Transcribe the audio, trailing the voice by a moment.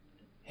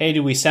Hey,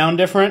 do we sound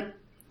different?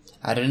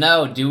 I don't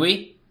know, do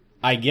we?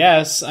 I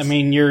guess. I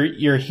mean,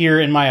 you're here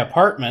in my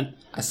apartment.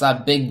 I saw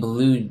a big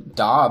blue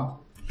daub.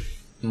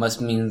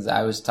 Must means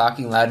I was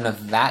talking loud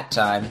enough that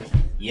time.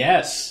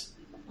 Yes.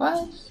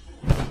 What?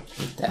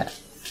 Like that.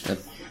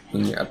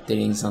 When you're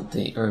updating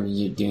something, or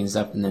you're doing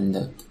stuff, and then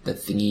the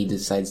thingy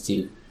decides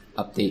to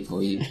update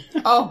for you.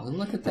 Oh,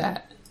 look at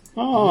that.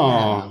 Oh.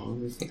 Yeah,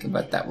 we'll think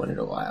about that one in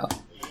a while.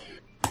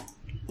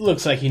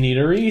 Looks like you need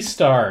a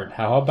restart.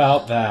 How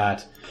about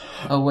that?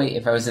 Oh wait,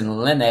 if I was in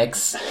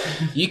Linux,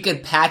 you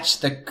could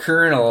patch the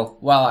kernel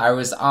while I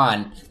was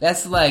on.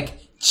 That's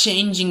like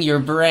changing your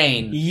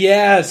brain.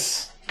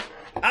 Yes!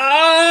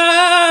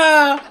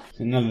 Ah!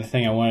 Another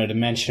thing I wanted to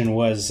mention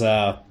was,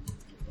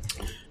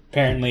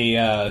 apparently,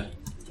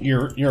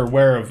 you're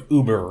aware of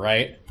Uber,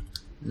 right?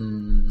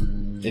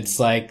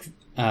 It's like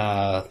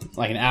an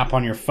app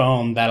on your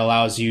phone that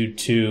allows you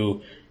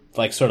to,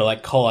 sort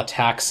of call a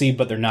taxi,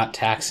 but they're not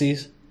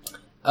taxis.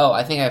 Oh,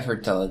 I think I've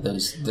heard tell of the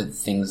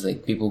things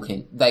people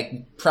can,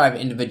 private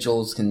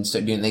individuals can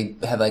start doing. They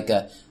have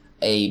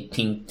a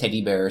pink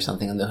teddy bear or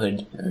something on the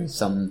hood, or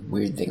some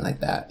weird thing like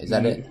that. Is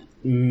that it?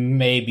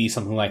 Maybe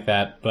something like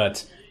that,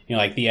 but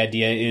the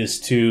idea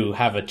is to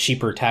have a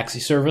cheaper taxi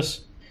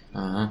service.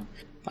 So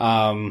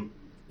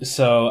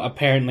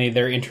apparently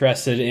they're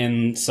interested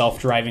in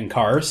self-driving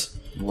cars.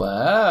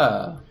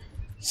 Wow.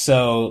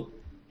 So,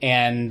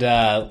 and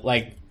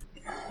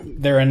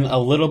they're in a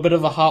little bit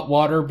of a hot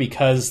water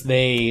because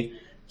they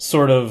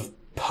sort of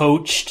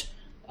poached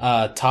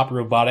top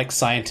robotic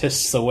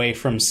scientists away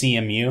from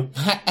CMU.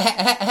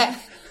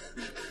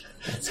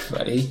 That's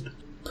funny.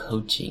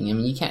 Poaching. I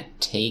mean, you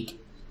can't take,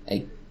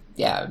 if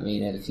you're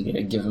going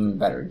to give them a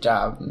better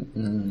job,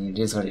 it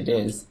is what it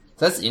is.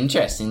 So that's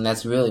interesting.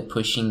 That's really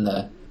push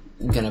the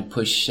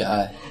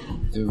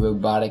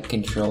robotic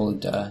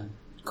controlled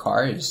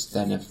cars,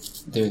 then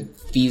if they're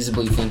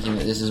feasibly thinking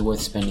that this is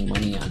worth spending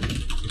money on.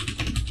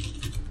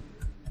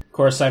 Of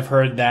course, I've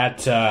heard that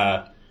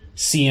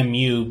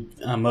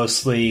CMU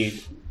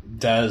mostly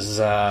does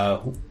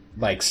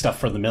stuff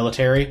for the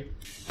military,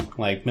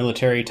 like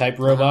military type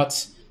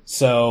robots.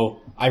 So,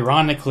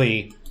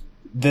 ironically,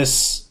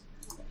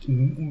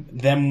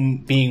 them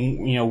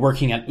being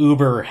working at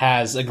Uber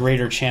has a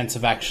greater chance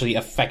of actually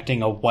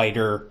affecting a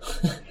wider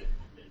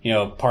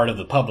part of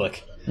the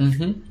public.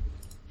 Mm-hmm.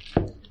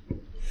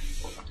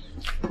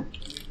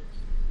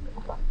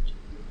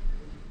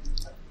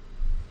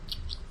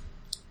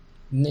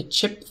 And the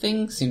chip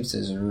thing seems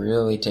to have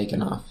really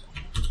taken off.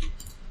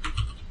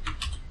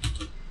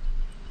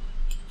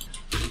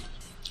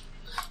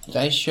 Did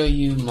I show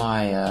you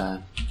my,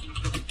 I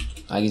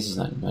guess there's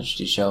not much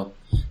to show.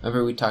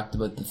 Remember we talked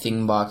about the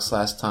Thing box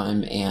last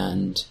time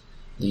and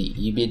the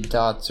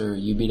Ubidots or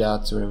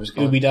whatever it's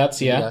called?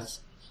 Ubidots, yeah. Ubidots.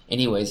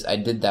 Anyways, I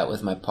did that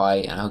with my Pi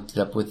and I hooked it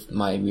up with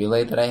my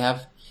relay that I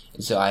have.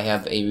 And so I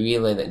have a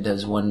relay that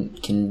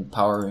can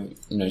power,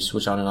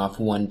 switch on and off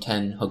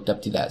 110 hooked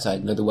up to that. So I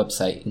can go to the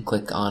website and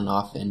click on,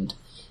 off, and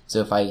so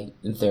if I,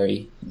 in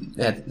theory,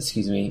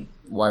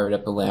 wired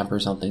up a lamp or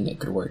something, that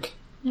could work.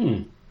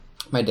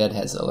 My dad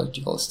has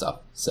electrical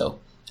stuff, so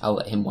I'll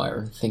let him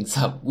wire things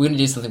up. We're going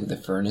to do something with the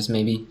furnace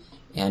maybe,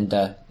 and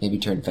maybe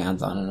turn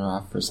fans on and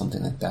off or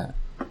something like that.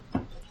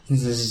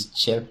 This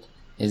chip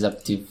is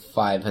up to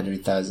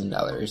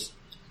 $500,000.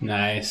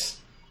 Nice.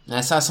 And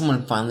I saw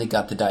someone finally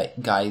got the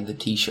guy the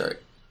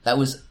T-shirt.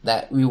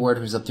 That reward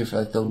was up there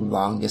for the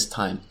longest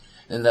time.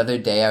 And the other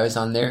day I was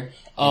on there,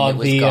 and it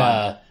was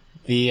gone.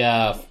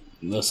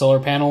 The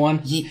solar panel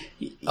one.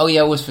 Oh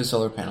yeah, it was for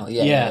solar panel.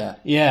 Yeah.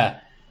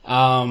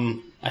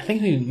 I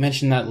think we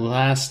mentioned that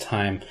last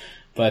time,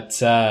 but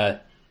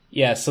so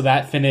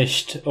that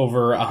finished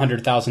over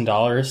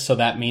 $100,000. So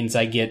that means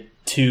I get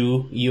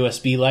 2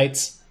 USB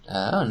lights.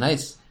 Oh,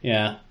 nice.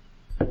 Yeah.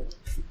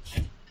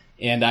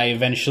 And I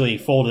eventually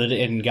folded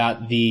and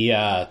got the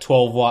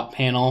 12-watt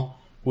panel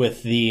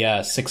with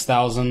the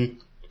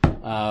 6,000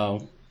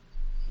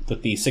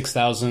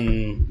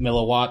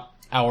 milliwatt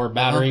hour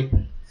battery.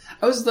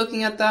 I was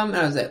looking at them and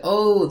I was like,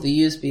 oh,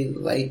 the USB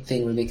light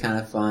thing would be kind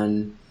of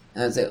fun.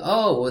 And I was like,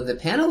 oh, well, the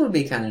panel would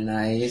be kind of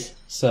nice.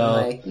 So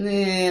I'm like,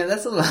 nah,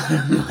 that's a lot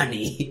of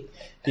money.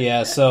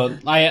 Yeah, so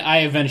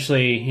I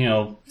eventually,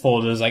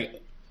 folded. It was like,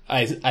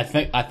 I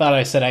thought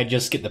I said I'd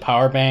just get the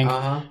power bank,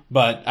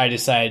 but I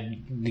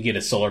decided to get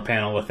a solar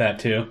panel with that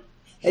too.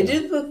 It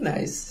did look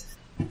nice.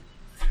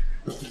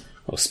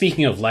 Well,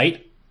 speaking of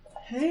light,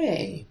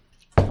 hey,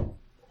 there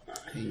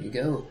you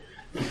go.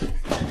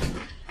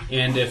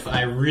 And if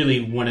I really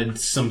wanted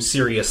some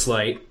serious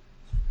light,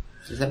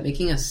 is that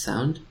making a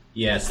sound?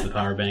 Yeah, it's the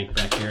power bank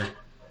back here.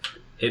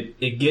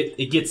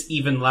 It gets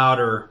even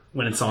louder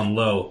when it's on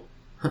low.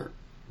 Huh.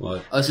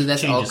 Well, so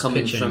that's all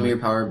coming from your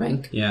power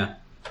bank? Yeah.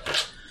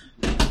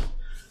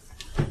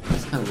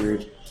 That's kind of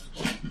weird.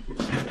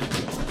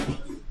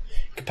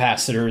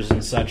 Capacitors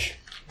and such.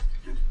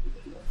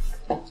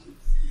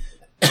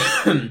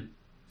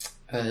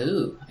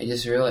 Oh, I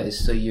just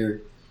realized. So your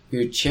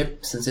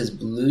chip, since it's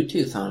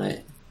Bluetooth on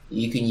it,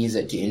 you can use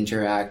it to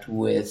interact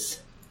with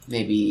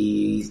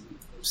maybe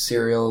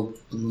serial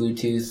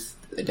Bluetooth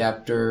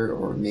adapter,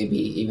 or maybe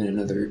even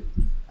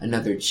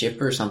another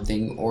chip or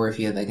something, or if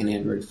you had like an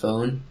Android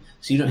phone,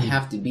 so you don't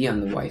have to be on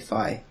the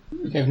Wi-Fi.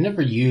 I've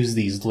never used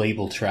these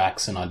label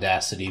tracks in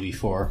Audacity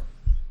before.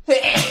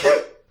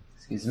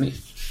 Excuse me.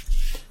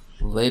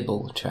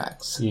 Label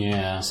tracks.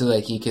 Yeah. So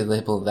like you could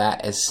label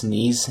that as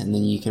sneeze, and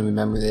then you can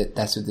remember that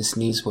that's what the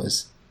sneeze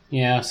was.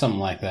 Yeah, something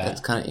like that.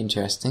 That's kind of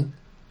interesting.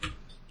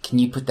 Can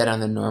you put that on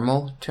the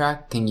normal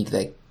track? Can you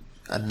like,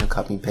 I don't know,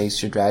 copy and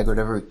paste or drag or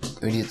whatever?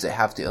 Or does it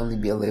have to only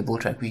be a label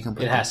track where you can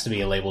put it has to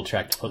be a label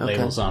track to put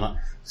labels on it.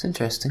 It's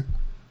interesting.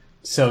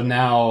 So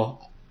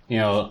now,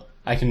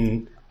 I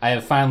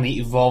have finally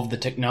evolved the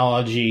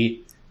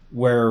technology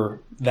where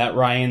that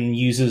Ryan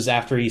uses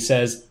after he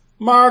says,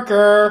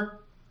 marker!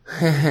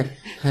 I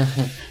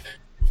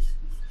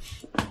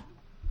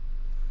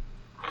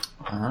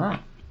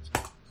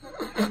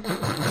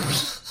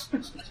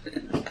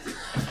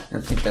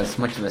don't think that's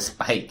much of a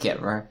spike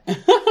yet, right? Have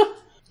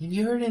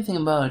you heard anything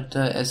about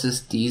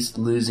SSDs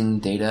losing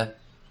data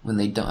when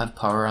they don't have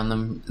power on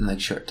them in like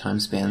short time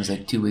spans,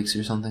 like 2 weeks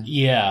or something?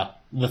 Yeah.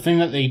 The thing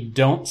that they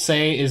don't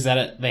say is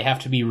that they have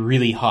to be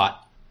really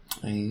hot.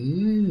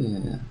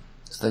 Yeah.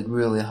 It's like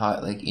really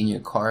hot, like in your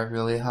car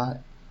really hot?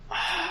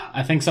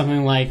 I think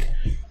something like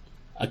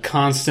a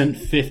constant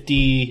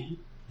 50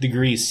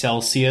 degrees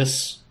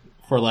Celsius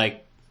for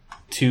like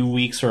 2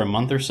 weeks or a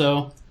month or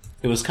so.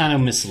 It was kind of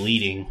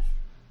misleading.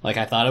 Like,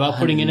 I thought about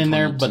putting it in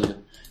there, but...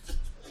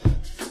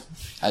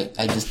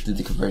 I just did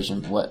the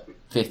conversion. What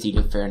 50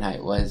 to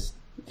Fahrenheit was.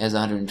 It was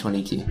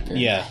 122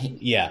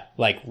 Fahrenheit. Yeah,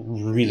 like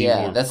really warm.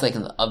 warm. That's like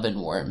an oven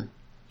warm.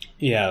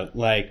 Yeah,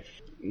 like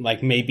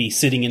maybe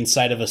sitting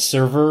inside of a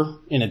server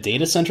in a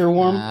data center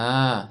warm.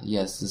 Ah,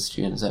 yes, this is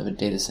true. Inside of a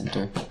data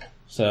center.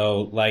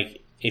 So,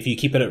 like, if you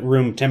keep it at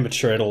room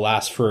temperature, it'll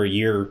last for a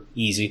year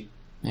easy.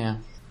 Yeah.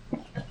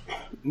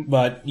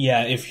 But,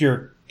 yeah,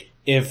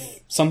 if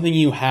something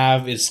you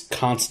have is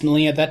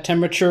constantly at that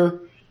temperature,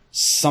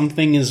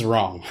 something is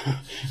wrong.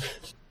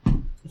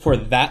 For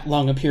that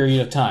long a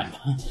period of time.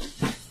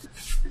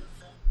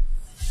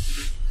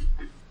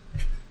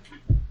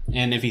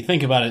 And if you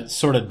think about it, it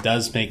sort of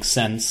does make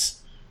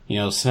sense,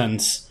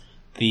 since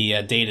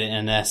the data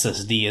in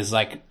SSD is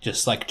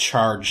just like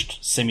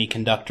charged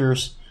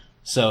semiconductors.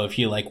 So if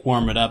you like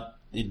warm it up,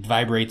 it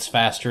vibrates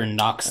faster and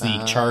knocks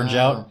the charge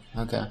out.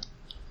 Okay.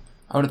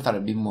 I would have thought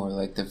it'd be more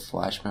like the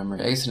flash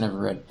memory. I guess I never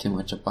read too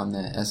much up on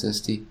the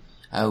SSD.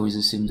 I always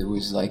assumed it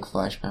was like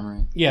flash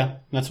memory. Yeah,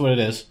 that's what it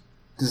is.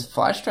 Because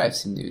flash drives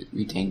seem to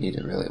retain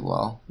data really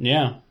well.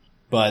 Yeah,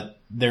 but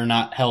they're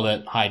not held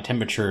at high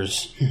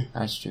temperatures.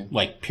 That's true.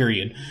 Like,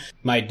 period.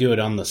 Might do it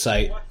on the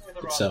site.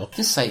 So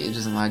this site, it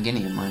doesn't log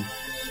any of mine.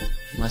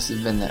 It must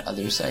have been that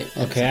other site.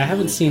 Okay, I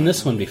haven't seen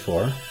this one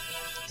before.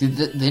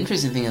 The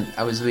interesting thing,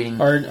 I was reading...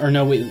 Or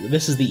no, wait,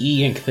 this is the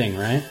e-ink thing,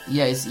 right?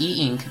 Yeah, it's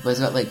e-ink, but it's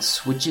got, like,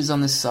 switches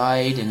on the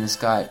side, and it's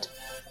got,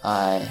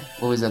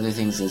 what was the other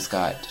things it's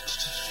got?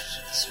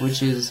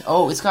 Switches...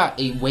 Oh, it's got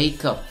a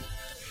wake-up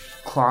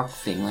clock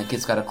thing. Like,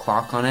 it's got a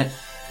clock on it,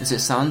 and so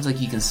it sounds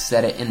like you can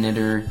set it and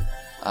it'll,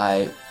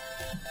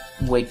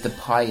 wake the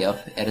Pi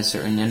up at a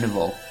certain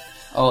interval.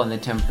 Oh, and the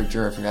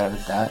temperature, I forgot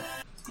about that.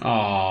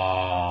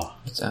 Aww.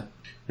 What's that?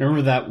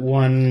 Remember that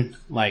one,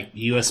 like,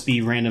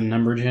 USB random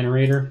number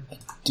generator?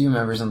 Do you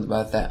remember something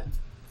about that?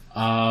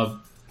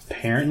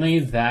 Apparently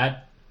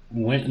that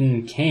went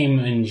and came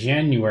in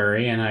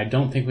January, and I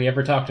don't think we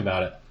ever talked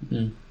about it.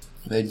 Are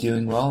they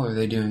doing well, or are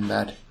they doing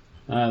bad?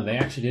 They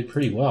actually did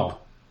pretty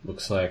well,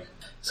 looks like.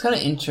 It's kind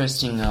of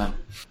interesting,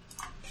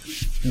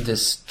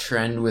 this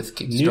trend with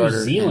Kickstarter. New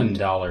Zealand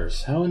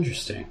dollars. How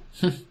interesting.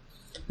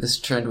 This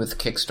trend with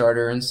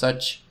Kickstarter and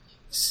such.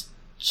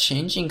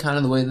 Changing kind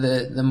of the way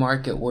the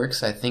market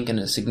works, I think, in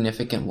a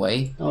significant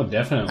way. Oh,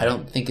 definitely. I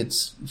don't think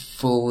it's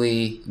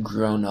fully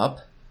grown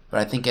up, but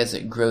I think as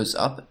it grows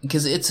up,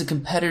 because it's a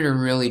competitor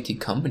really to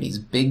companies,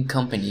 big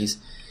companies,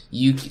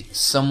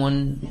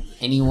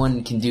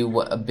 anyone can do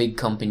what a big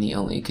company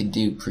only could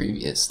do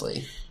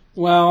previously.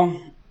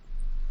 Well,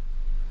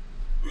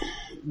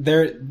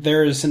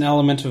 there's an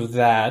element of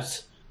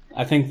that.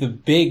 I think the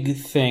big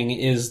thing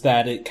is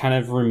that it kind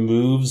of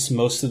removes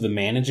most of the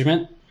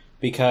management.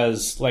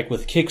 Because, like,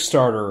 with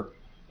Kickstarter,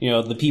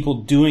 the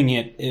people doing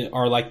it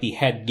are, like, the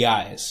head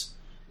guys.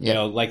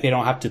 Like, they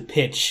don't have to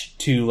pitch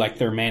to, like,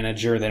 their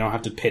manager. They don't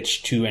have to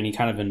pitch to any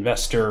kind of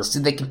investor. So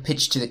they can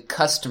pitch to the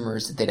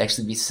customers that they'd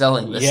actually be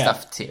selling the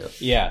stuff to.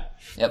 Yeah.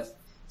 Yep.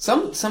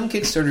 Some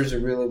Kickstarters are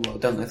really well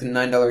done. Like the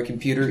 $9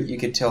 computer, you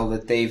could tell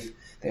that they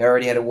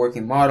already had a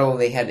working model.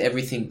 They had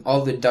everything,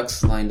 all the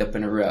ducks lined up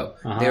in a row.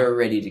 Uh-huh. They were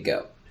ready to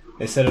go.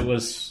 They said it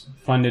was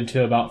funded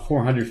to about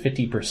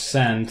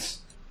 450%.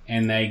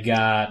 And they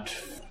got,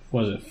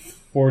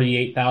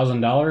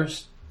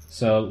 $48,000?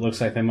 So it looks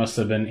like they must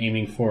have been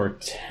aiming for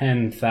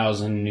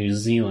 10,000 New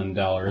Zealand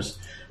dollars.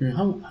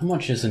 How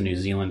much is a New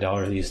Zealand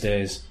dollar these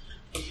days?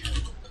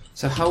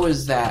 So how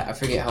was that? I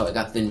forget how it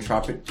got the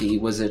entropy.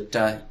 Was it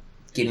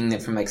getting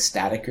it from like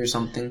static or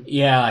something?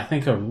 Yeah, I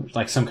think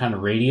like some kind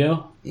of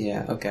radio.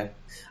 Yeah, okay.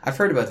 I've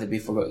heard about that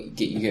before, but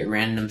you get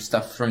random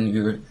stuff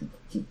from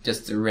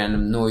just the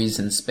random noise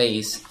in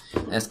space,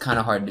 and it's kind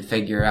of hard to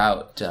figure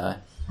out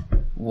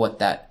what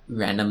that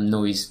random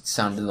noise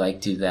sounded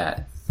like to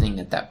that thing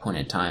at that point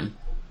in time.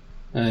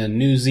 A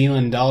New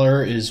Zealand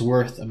dollar is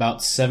worth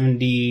about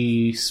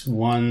 70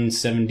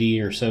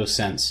 or so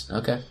cents.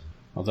 Okay.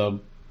 Although,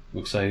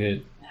 looks like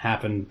it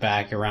happened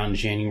back around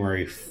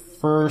January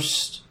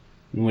 1st,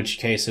 in which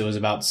case it was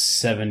about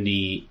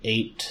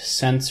 78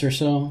 cents or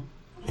so.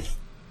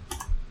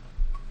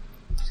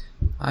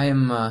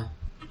 I'm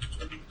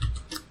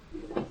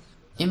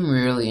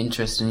really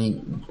interested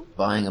in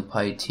buying a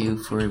Pi 2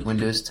 for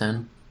Windows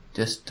 10,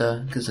 just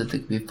because I think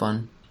it'd be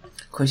fun.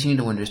 Of course, you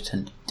need a Windows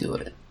 10 to do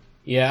it.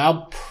 Yeah,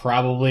 I'll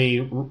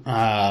probably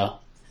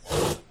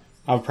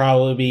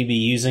be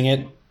using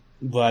it,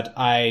 but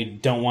I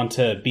don't want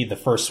to be the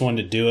first one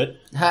to do it.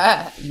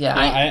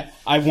 Yeah,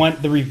 I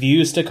want the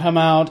reviews to come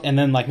out and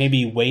then like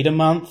maybe wait a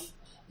month.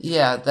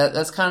 Yeah,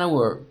 that's kind of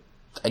where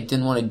I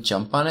didn't want to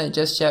jump on it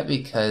just yet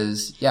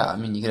because, yeah, I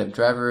mean, you could have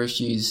driver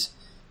issues.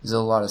 There's a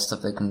lot of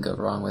stuff that can go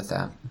wrong with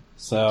that.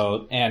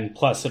 So, and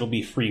plus it'll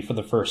be free for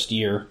the first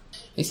year.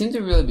 They seem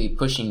to really be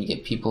pushing to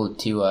get people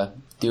to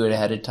do it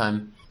ahead of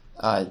time.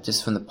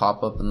 Just from the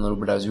pop-up and a little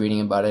bit I was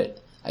reading about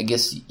it. I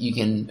guess you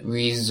can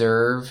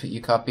reserve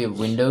your copy of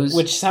Windows.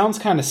 Which sounds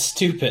kind of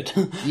stupid.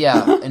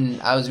 Yeah,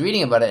 and I was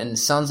reading about it, and it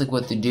sounds like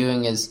what they're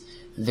doing is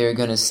they're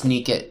going to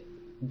sneak it,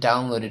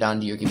 download it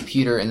onto your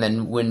computer, and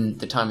then when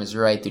the time is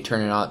right, they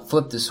turn it on,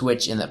 flip the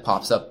switch, and that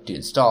pops up to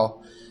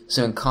install.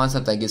 So in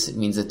concept, I guess it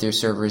means that their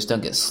servers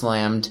don't get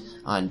slammed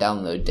on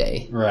download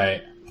day.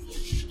 Right.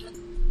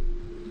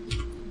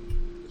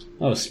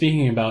 Oh,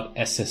 speaking about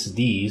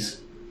SSDs...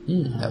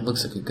 that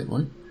looks like a good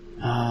one.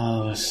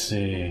 Let's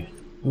see.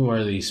 Who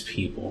are these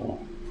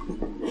people?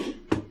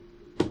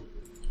 I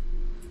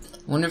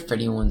wonder if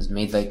anyone's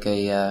made like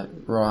a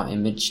raw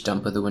image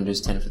dump of the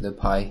Windows 10 for the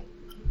Pi.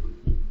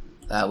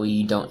 That way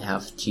you don't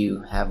have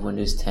to have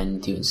Windows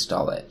 10 to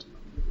install it.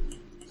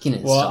 You can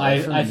install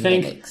it from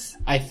Linux.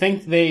 I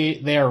think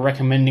they are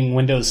recommending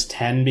Windows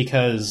 10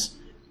 because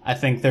I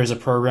think there's a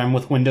program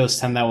with Windows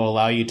 10 that will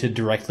allow you to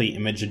directly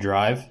image a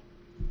drive.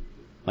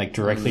 Like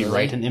directly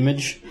write an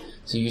image.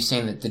 So you're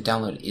saying that the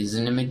download is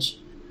an image?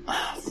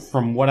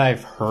 From what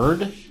I've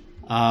heard,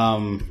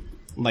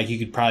 like you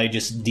could probably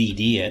just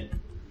DD it.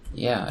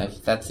 Yeah,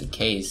 if that's the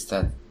case,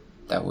 that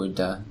would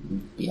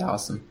be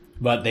awesome.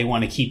 But they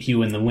want to keep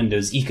you in the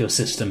Windows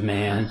ecosystem,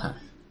 man.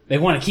 They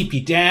want to keep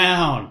you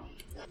down.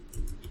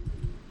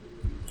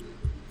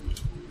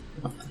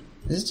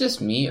 Is it just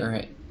me,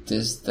 or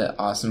does the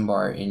awesome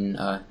bar in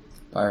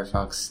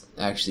Firefox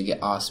actually get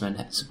awesome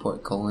and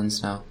support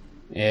colons now?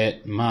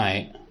 It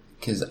might.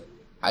 Because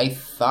I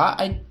thought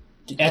I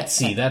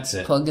Etsy, that's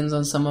it. Plugins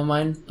on some of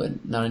mine,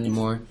 but not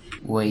anymore.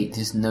 Wait,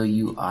 there's no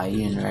UI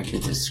to interact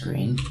with the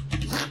screen.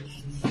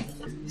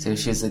 So it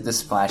shows like the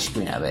splash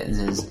screen of it. It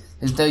says,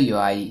 there's no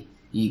UI.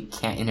 You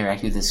can't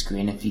interact with the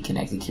screen if you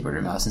connect the keyboard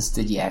or mouse.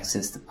 Instead, you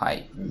access the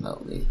Pi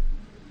remotely.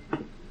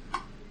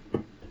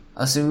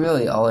 So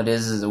really, all it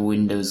is a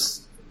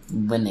Windows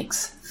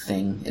Linux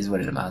thing, is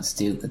what it amounts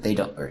to. But they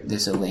don't. They're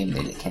so lame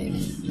they can't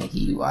even make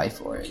a UI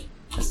for it.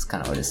 That's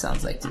kind of what it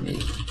sounds like to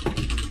me.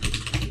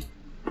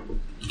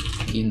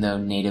 Even though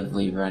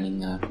natively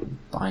running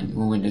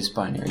Windows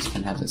binaries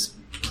can have its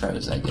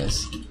pros, I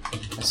guess.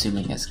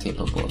 Assuming it's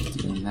capable of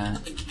doing that.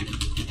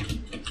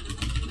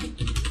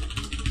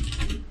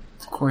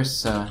 Of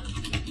course,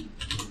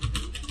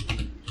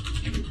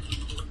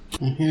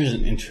 here's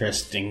an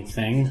interesting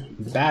thing.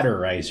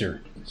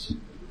 Batterizer.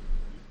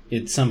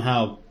 It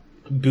somehow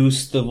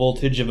boosts the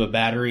voltage of a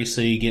battery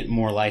so you get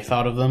more life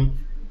out of them.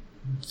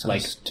 Sounds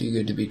like too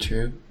good to be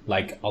true.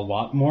 Like a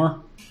lot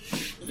more.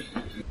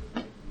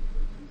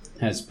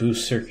 Has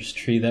boost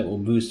circuitry that will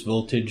boost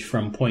voltage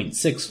from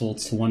 0.6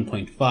 volts to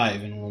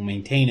 1.5 and will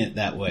maintain it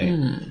that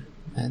way.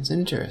 That's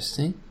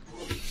interesting.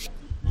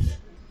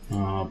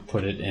 I'll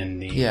put it in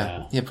the...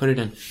 Yeah, put it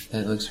in.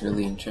 That looks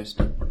really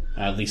interesting.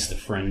 At least the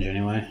Fringe,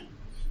 anyway.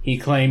 He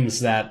claims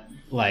that,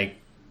 like,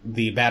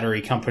 the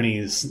battery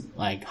companies,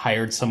 like,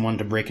 hired someone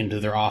to break into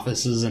their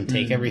offices and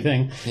take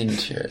everything.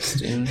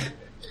 Interesting.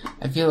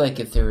 I feel like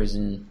if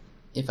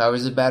I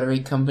was a battery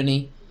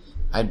company,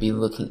 I'd be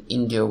looking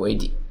into a way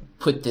to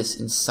put this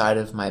inside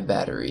of my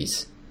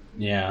batteries.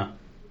 Yeah.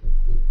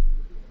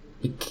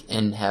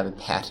 And have a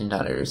patent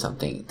on it or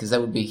something, because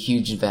that would be a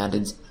huge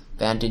advantage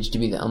to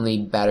be the only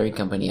battery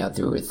company out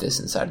there with this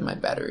inside of my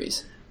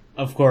batteries.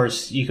 Of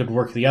course, you could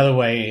work the other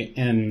way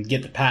and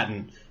get the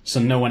patent so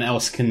no one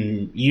else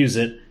can use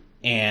it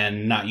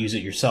and not use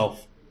it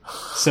yourself.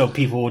 So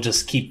people will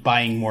just keep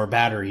buying more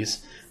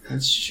batteries.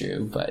 That's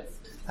true, but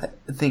I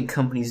think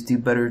companies do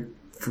better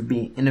for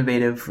being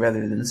innovative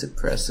rather than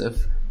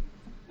suppressive.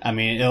 I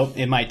mean,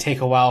 it might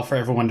take a while for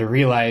everyone to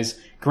realize,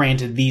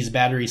 granted, these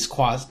batteries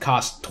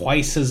cost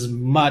twice as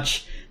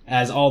much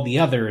as all the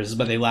others,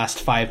 but they last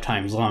 5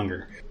 times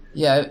longer.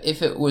 Yeah,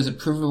 if it was a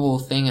provable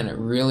thing and it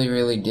really,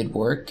 really did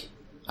work,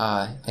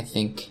 I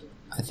think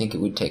it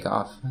would take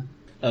off.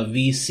 A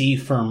VC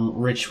firm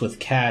rich with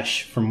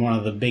cash from one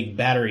of the big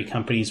battery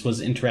companies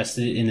was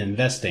interested in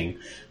investing,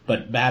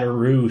 but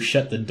Batteroo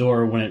shut the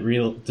door when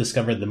it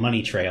discovered the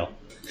money trail.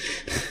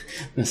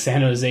 The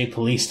San Jose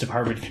Police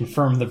Department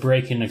confirmed the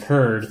break-in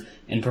occurred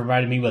and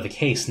provided me with a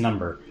case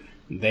number.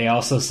 They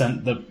also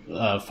sent the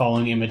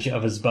following image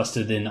of his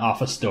busted-in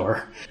office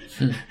door.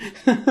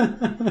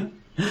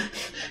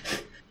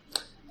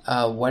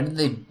 Why did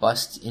they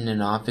bust in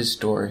an office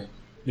door?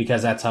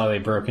 Because that's how they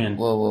broke in.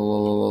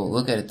 Whoa.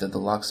 Look at it, though. The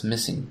lock's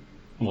missing.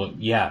 Well,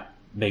 yeah.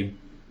 They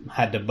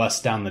had to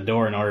bust down the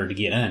door in order to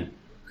get in.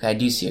 Okay, I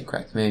do see a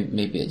crack.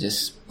 Maybe it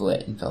just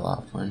split and fell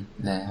off when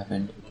that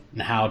happened.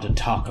 And how to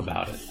talk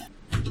about it.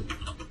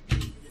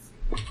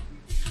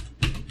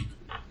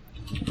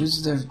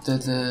 Who's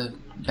the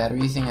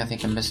battery thing? I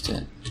think I missed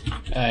it.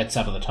 It's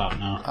up at the top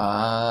now.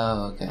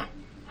 Oh, okay.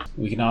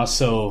 We can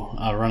also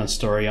run a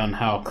story on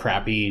how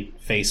crappy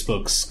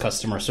Facebook's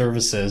customer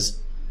service is.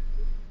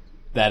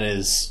 That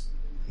is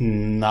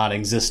not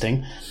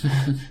existing.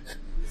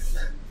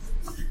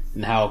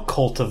 And how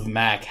Cult of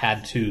Mac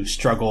had to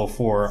struggle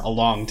for a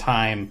long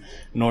time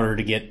in order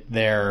to get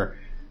their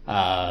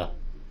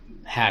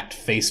hacked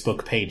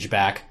Facebook page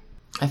back.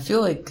 I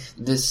feel like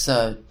this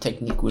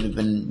technique would have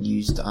been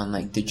used on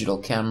like digital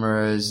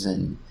cameras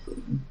and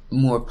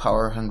more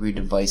power-hungry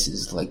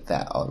devices like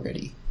that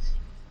already.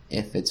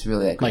 If it's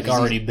really like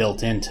already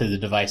built into the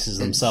devices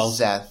themselves.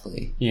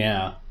 Exactly.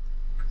 Yeah.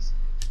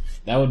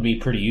 That would be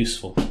pretty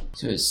useful.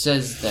 So it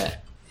says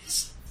that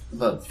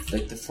about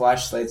like the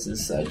flashlights and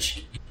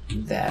such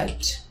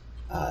that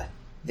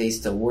they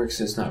still work,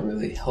 so it's not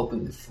really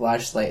helping the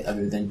flashlight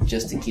other than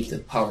just to keep the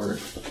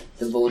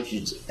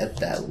voltage at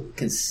that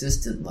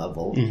consistent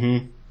level.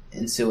 Mm-hmm.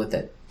 And so what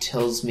that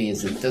tells me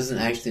is it doesn't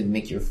actually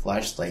make your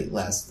flashlight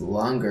last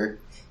longer.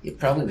 It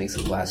probably makes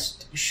it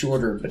last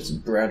shorter, but it's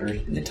brighter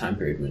in the time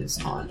period when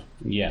it's on.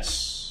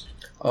 Yes.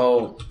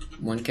 Oh,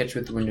 one catch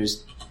with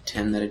Windows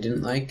 10 that I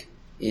didn't like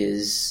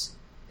is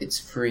it's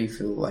free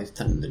for the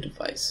lifetime of the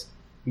device.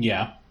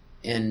 Yeah.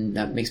 And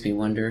that makes me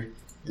wonder,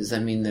 does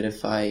that mean that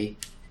if I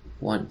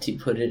want to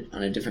put it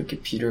on a different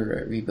computer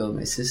or rebuild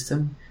my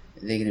system,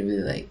 are they going to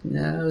be like,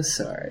 no,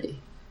 sorry?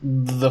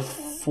 The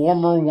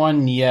former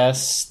one,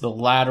 yes. The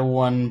latter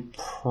one,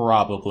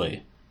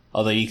 probably.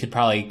 Although you could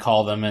probably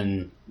call them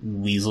and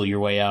weasel your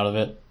way out of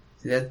it.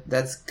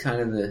 That's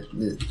kind of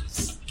the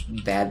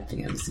bad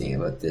thing I'm seeing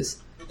about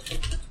this.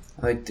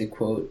 I like to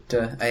quote,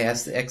 I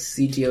asked the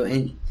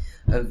ex-CTO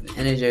of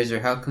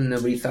Energizer, how come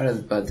nobody thought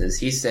about this?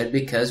 He said,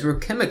 because we're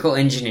chemical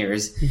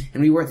engineers,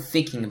 and we weren't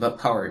thinking about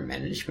power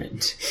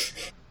management.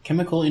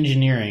 Chemical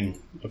engineering,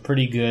 a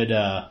pretty good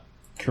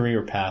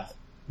career path,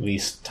 at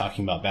least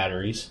talking about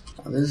batteries.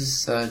 Well,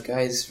 those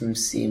guys from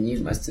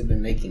CMU must have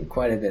been making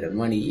quite a bit of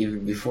money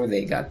even before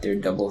they got their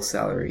double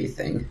salary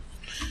thing.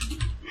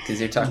 Because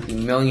they're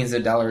talking millions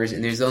of dollars,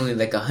 and there's only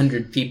like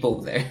 100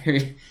 people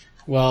there.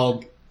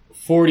 Well,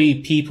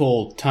 40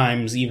 people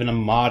times even a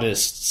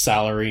modest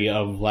salary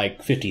of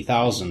like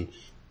 50,000.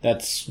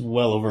 That's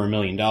well over $1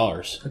 million.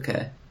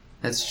 Okay,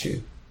 that's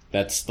true.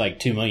 That's like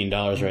 $2 million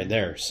right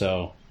there.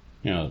 So,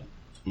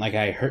 like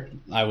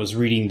I was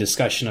reading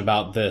discussion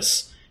about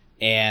this,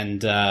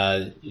 and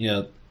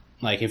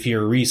like if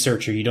you're a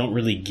researcher, you don't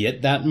really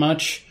get that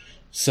much.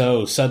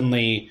 So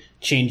suddenly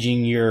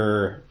changing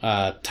your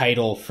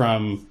title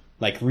from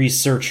like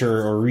researcher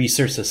or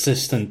research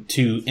assistant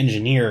to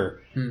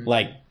engineer,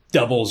 like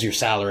doubles your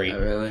salary. Oh,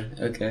 really?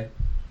 Okay.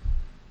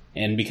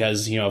 And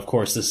because, of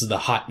course, this is the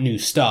hot new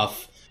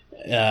stuff,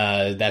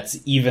 that's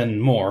even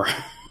more.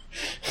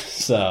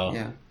 So,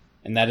 yeah.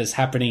 And that is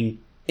happening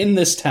in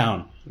this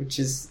town. Which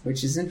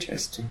is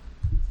interesting.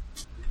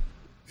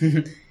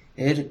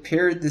 It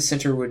appeared the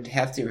center would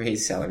have to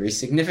raise salaries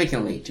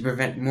significantly to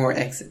prevent more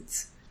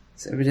exits.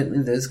 So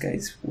evidently those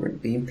guys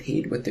weren't being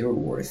paid what they were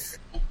worth.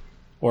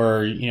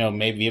 Or,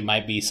 maybe it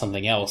might be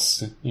something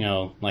else,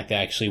 like they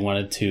actually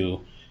wanted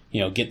to,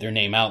 get their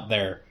name out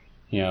there.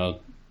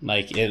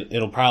 Like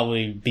it'll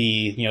probably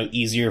be,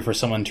 easier for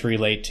someone to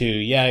relate to,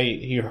 yeah,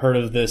 you heard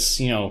of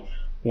this,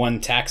 one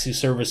taxi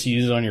service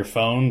you use on your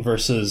phone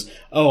versus,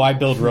 oh, I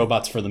build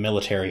robots for the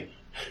military.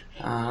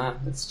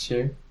 That's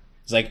true.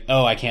 It's like,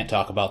 oh, I can't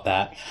talk about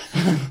that.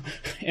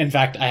 In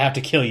fact, I have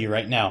to kill you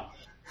right now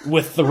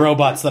with the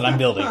robots that I'm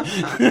building.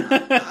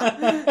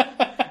 I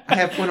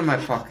have one in my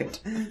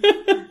pocket.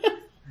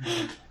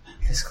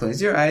 Just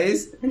close your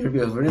eyes and it'll be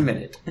over in a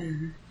minute.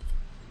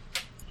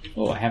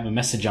 Oh, I have a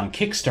message on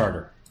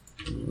Kickstarter.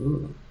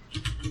 Ooh.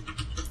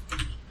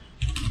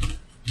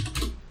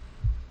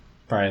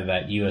 Probably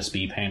that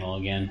USB panel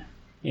again.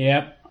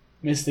 Yep.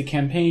 Missed the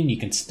campaign, you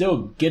can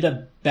still get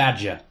a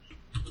badge.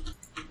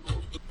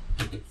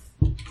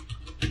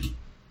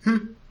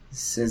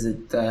 Says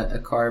that a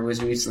car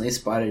was recently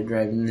spotted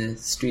driving the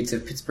streets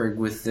of Pittsburgh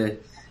with the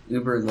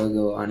Uber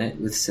logo on it,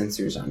 with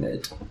sensors on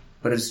it.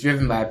 But it was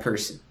driven by a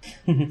person.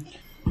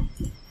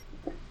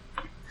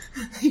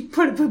 They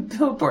put up a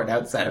billboard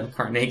outside of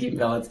Carnegie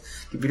Mellon's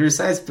computer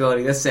science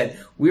building that said,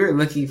 "We are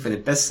looking for the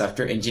best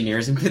software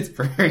engineers in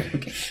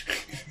Pittsburgh."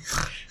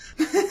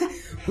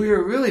 We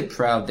are really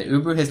proud that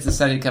Uber has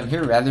decided to come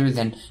here rather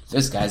than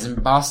those guys in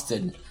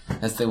Boston.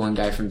 That's the one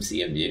guy from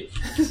CMU.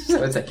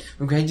 So it's like,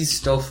 I'm glad you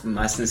stole from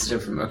us instead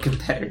of from a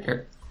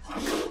competitor.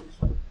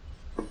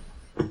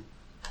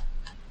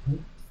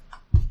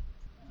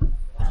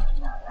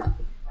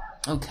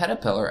 Oh,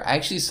 Caterpillar. I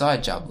actually saw a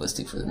job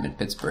listing for them in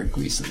Pittsburgh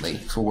recently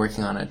for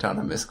working on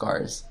autonomous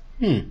cars.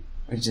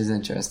 Which is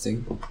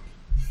interesting.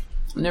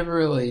 I never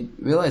really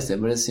realized it,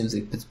 but it seems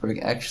like Pittsburgh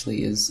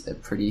actually is a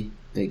pretty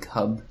big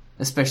hub.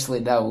 Especially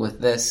now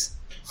with this,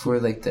 for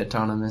like the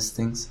autonomous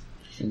things.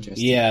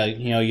 Interesting. Yeah,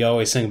 you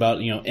always think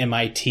about,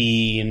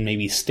 MIT and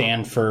maybe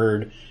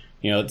Stanford.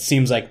 It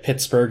seems like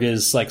Pittsburgh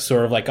is like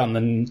sort of like on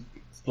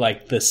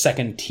the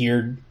second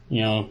tiered,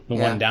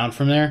 one down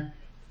from there.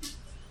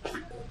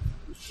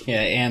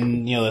 Yeah,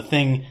 and the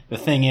thing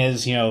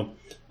is,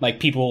 like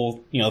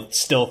people,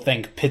 still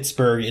think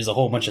Pittsburgh is a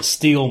whole bunch of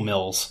steel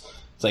mills.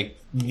 It's like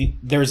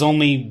there's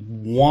only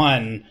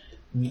one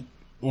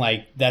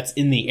like that's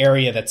in the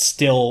area that's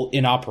still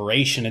in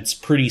operation. It's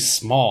pretty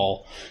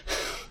small.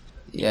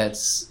 Yeah,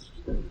 it's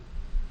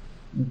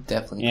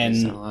definitely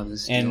based on a lot of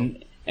this steel.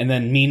 And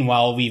then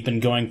meanwhile, we've been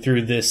going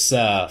through this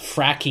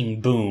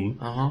fracking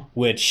boom,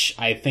 which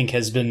I think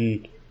has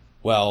been,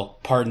 well,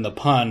 pardon the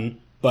pun,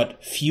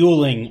 but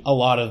fueling a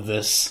lot of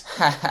this.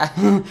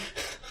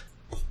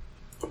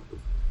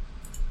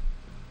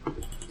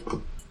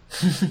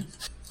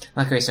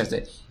 Like I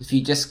started, if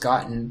you just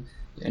gotten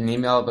an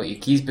email about your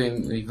keys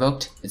being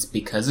revoked, it's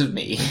because of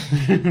me.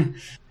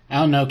 I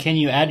don't know. Can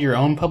you add your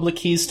own public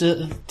keys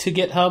to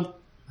GitHub?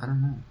 I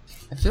don't know.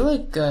 I feel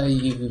like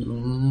you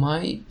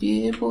might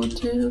be able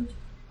to.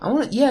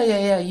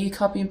 Yeah. You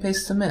copy and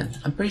paste them in.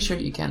 I'm pretty sure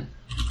you can.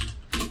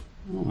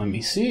 Well, let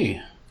me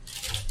see.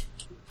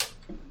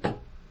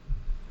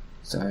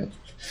 Sorry.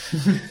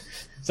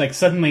 It's like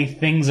suddenly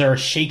things are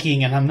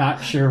shaking and I'm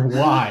not sure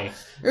why.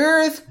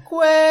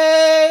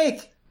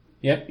 Earthquake!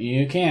 Yep,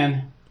 you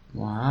can.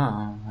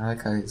 Wow. I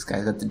like how this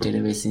guy's got the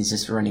database and he's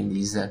just running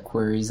these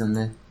queries on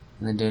the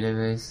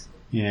database.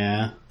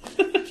 Yeah.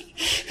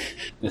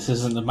 This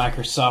isn't the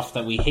Microsoft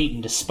that we hate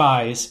and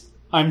despise.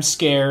 I'm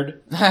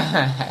scared. You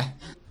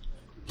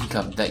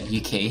got that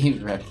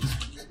UK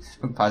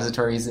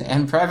repositories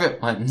and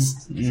private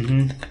ones.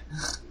 Mm-hmm.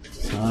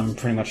 So I'm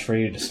pretty much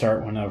ready to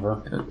start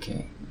whenever.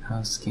 Okay,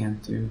 I'll scan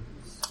through.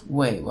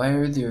 Wait, why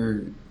are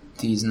there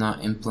these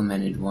not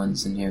implemented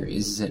ones in here?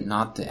 Is it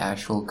not the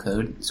actual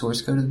code,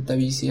 source code of the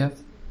WCF?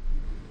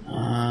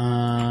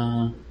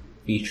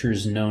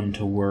 Features known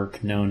to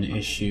work, known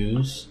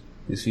issues.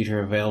 This feature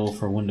available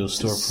for Windows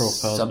Store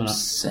profiles,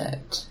 subset. But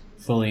not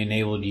fully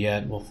enabled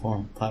yet. Will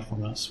form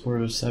platform not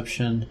support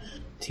reception.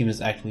 The team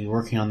is actively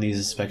working on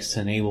these specs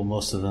to enable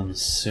most of them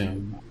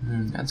soon.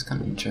 That's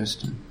kind of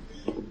interesting.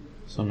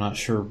 So I'm not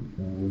sure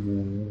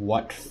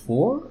what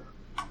for.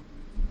 I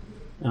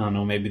don't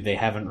know. Maybe they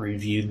haven't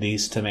reviewed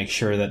these to make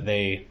sure that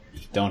they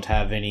don't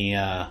have any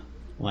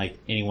like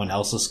anyone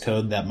else's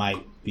code that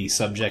might be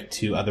subject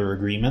to other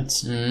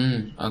agreements.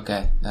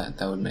 Okay, that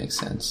would make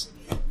sense.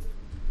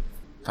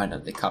 Find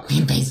out they copy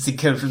and paste the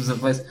code from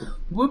someplace.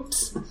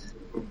 Whoops.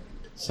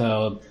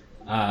 So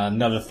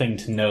another thing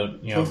to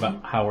note,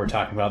 about how we're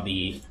talking about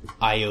the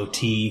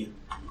IoT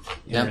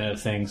Internet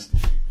of Things.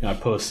 I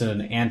posted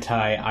an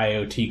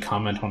anti-IoT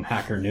comment on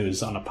Hacker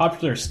News on a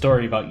popular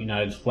story about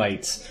United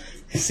Flights.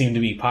 It seemed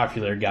to be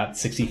popular, got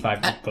 65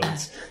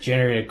 upvotes,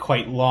 generated a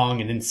quite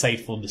long and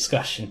insightful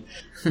discussion.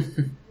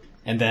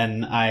 And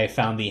then I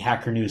found the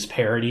Hacker News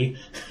parody.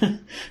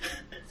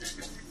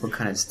 What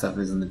kind of stuff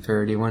is in the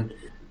parody one?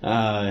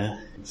 Let's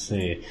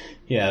see.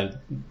 Yeah,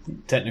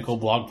 technical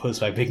blog post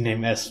by big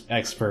name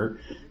expert.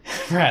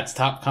 Rat's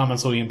top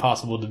comments will be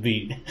impossible to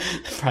beat.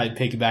 Probably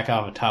piggyback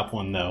off a top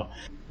one though.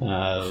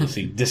 Let's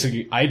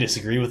see. I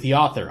disagree with the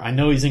author. I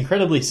know he's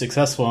incredibly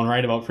successful and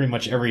right about pretty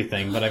much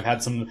everything, but I've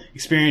had some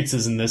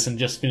experiences in this and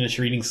just finished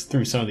reading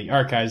through some of the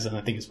archives, and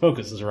I think his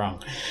focus is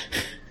wrong.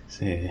 Let's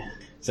see.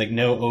 It's like,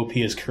 no, OP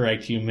is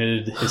correct. You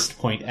omitted hist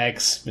point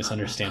X.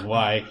 Misunderstand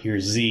Y.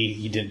 Here's Z.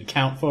 You didn't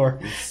account for.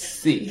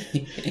 C.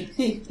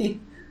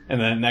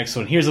 And then the next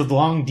one. Here's a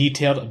long,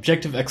 detailed,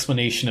 objective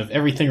explanation of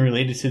everything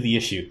related to the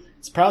issue.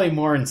 It's probably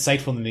more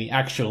insightful than the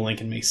actual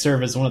link and may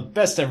serve as one of the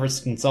best efforts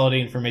to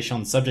consolidate information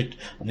on the subject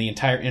on the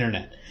entire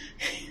internet.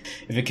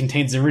 If it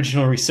contains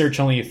original research,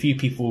 only a few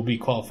people will be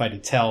qualified to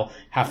tell.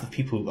 Half the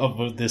people who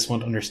upvote this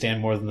won't understand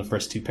more than the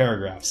first two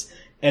paragraphs.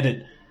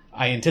 Edit.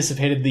 I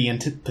anticipated the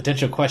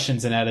potential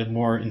questions and added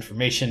more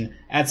information.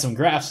 Add some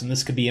graphs, and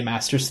this could be a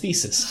master's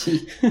thesis.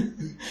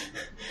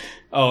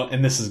 Oh,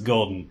 and this is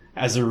golden.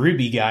 As a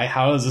Ruby guy,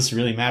 how does this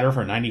really matter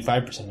for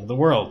 95% of the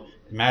world?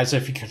 It matters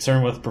if you're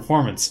concerned with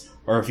performance,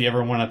 or if you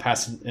ever want to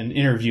pass an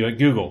interview at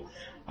Google.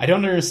 I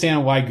don't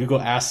understand why Google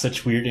asks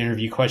such weird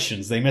interview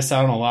questions. They miss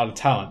out on a lot of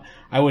talent.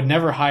 I would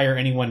never hire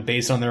anyone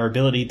based on their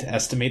ability to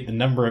estimate the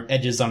number of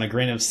edges on a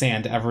grain of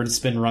sand after it's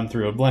been run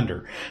through a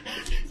blender.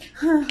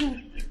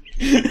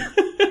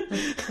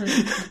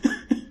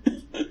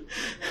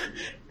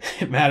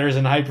 It matters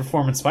in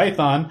high-performance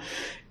Python.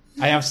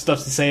 I have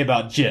stuff to say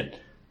about JIT.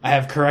 I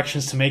have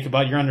corrections to make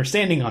about your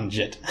understanding on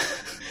JIT.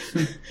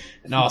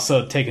 And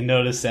also take a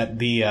notice that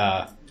the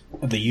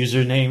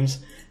usernames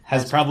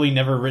has probably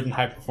never written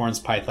high-performance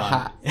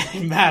Python.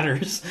 It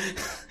matters.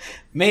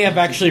 May have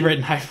actually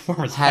written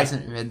high-performance Python.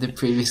 Hasn't read the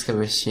previous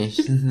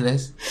conversation in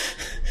this.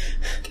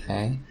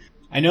 Okay.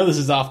 I know this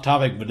is off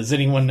topic, but does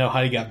anyone know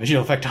how he got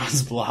Visual Effect on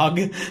his blog?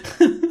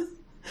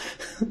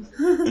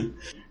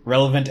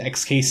 Relevant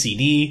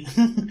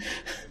XKCD.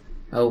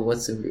 Oh,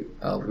 what's a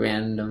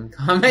random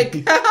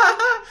comic?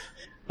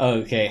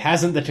 Okay,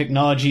 hasn't the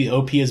technology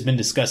OP has been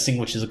discussing,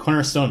 which is a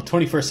cornerstone of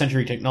 21st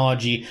century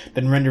technology,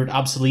 been rendered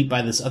obsolete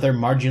by this other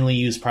marginally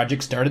used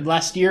project started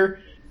last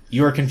year?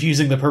 You are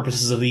confusing the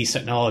purposes of these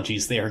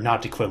technologies. They are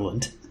not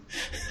equivalent.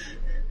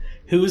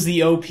 Who is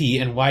the OP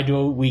and why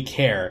do we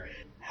care?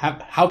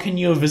 How can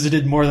you have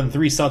visited more than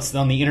 3 sites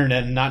on the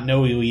internet and not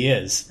know who he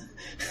is?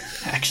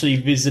 Actually,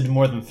 you visited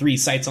more than 3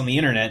 sites on the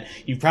internet.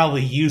 You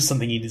probably used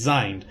something he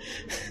designed.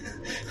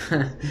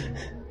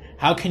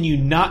 How can you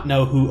not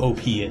know who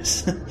OP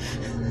is?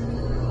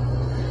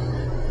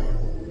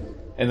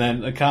 And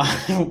then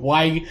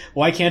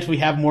why can't we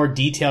have more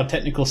detailed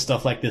technical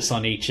stuff like this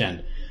on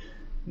HN?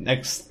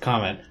 Next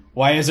comment.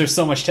 Why is there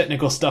so much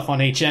technical stuff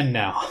on HN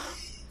now?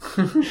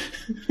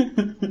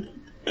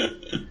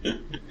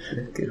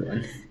 Good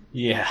one.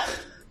 Yeah.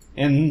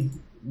 And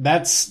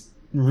that's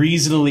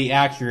reasonably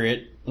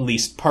accurate, at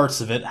least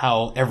parts of it,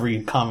 how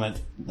every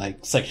comment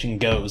section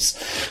goes.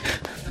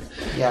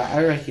 Yeah,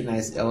 I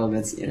recognize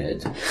elements in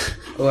it.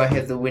 Oh, I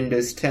have the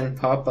Windows 10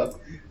 pop-up.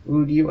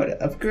 Ooh, do you want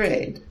to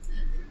upgrade?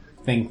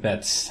 I think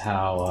that's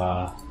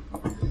how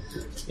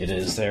it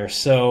is there.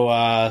 So,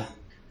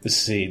 let's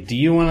see. Do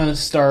you want to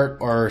start,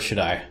 or should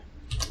I?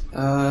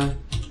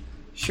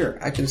 Sure,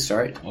 I can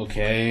start.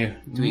 Okay.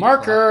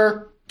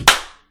 Marker!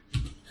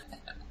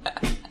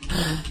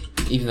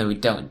 Even though we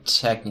don't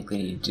technically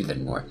need to do that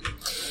anymore.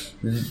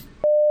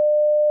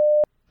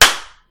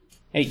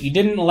 Hey, you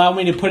didn't allow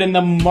me to put in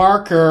the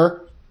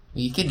marker.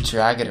 You can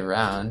drag it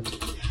around.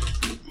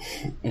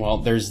 Well,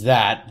 there's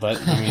that,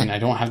 but I mean, I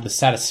don't have the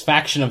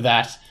satisfaction of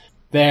that.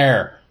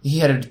 There.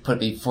 You had to put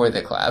it before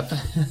the clap.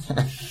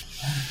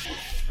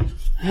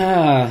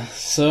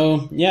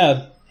 So,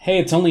 yeah. Hey,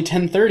 it's only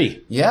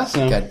 10:30. Yeah,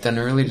 so. Got done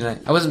early tonight.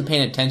 I wasn't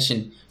paying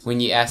attention when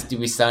you asked, do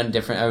we sound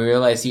different? I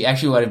realized you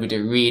actually wanted me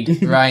to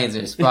read Ryan's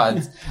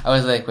response. I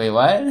was like, wait,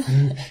 what?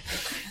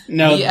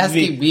 No, you asked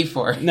me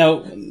before.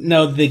 No,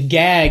 the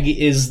gag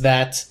is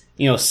that,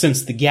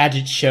 since the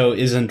Gadget Show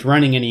isn't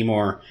running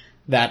anymore,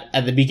 that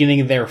at the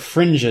beginning of their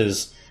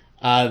fringes,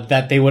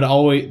 that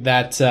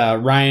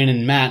Ryan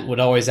and Matt would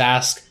always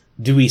ask,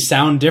 do we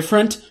sound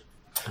different?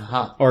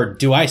 Uh-huh. Or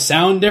do I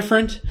sound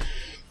different?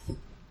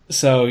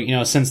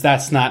 So, since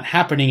that's not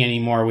happening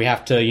anymore, we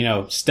have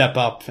to, step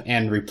up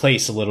and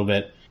replace a little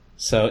bit.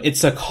 So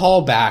it's a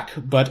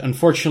callback, but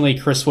unfortunately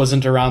Chris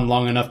wasn't around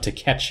long enough to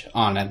catch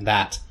on at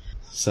that.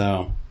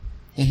 So.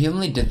 And he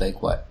only did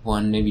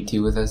 1, maybe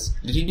 2 with us.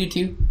 Did he do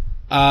 2?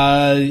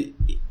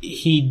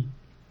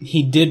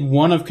 He did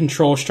one of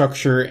Control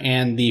Structure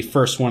and the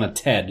first one of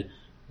TED,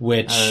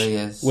 which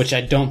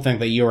I don't think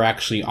that you were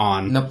actually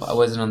on. Nope, I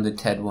wasn't on the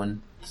TED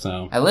one.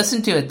 So I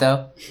listened to it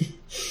though.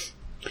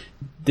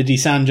 Did he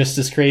sound just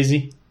as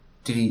crazy?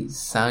 Did he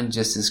sound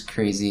just as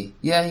crazy?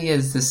 Yeah, he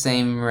has the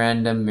same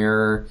random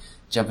mirror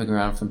jumping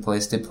around from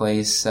place to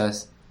place,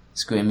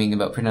 screaming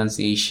about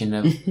pronunciation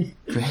of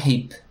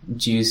grape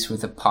juice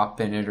with a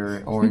pop in it,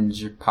 or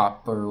orange or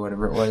pop, or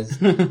whatever it was.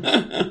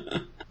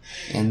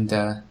 And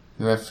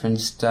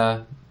referenced,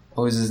 what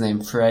was his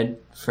name? Fred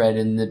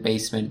in the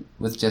basement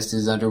with just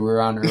his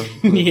underwear on, or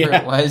whoever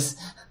it was.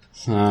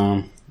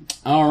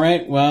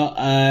 Alright, well,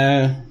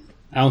 I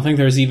don't think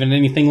there's even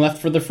anything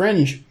left for the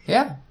Fringe.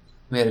 Yeah.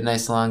 We had a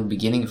nice long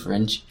beginning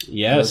Fringe.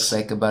 Yes. It looks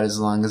like about as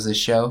long as the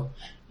show.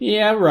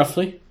 Yeah,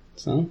 roughly.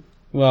 So,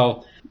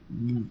 well,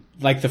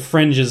 the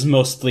Fringe is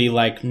mostly,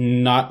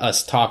 not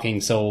us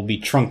talking, so it will be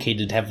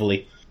truncated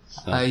heavily.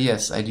 So.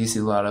 Yes, I do see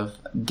a lot of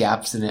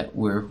gaps in it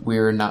where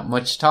we're not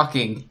much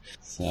talking.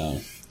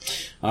 So,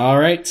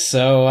 alright,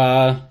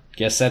 so,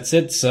 guess that's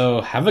it,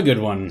 so have a good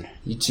one.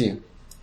 You too.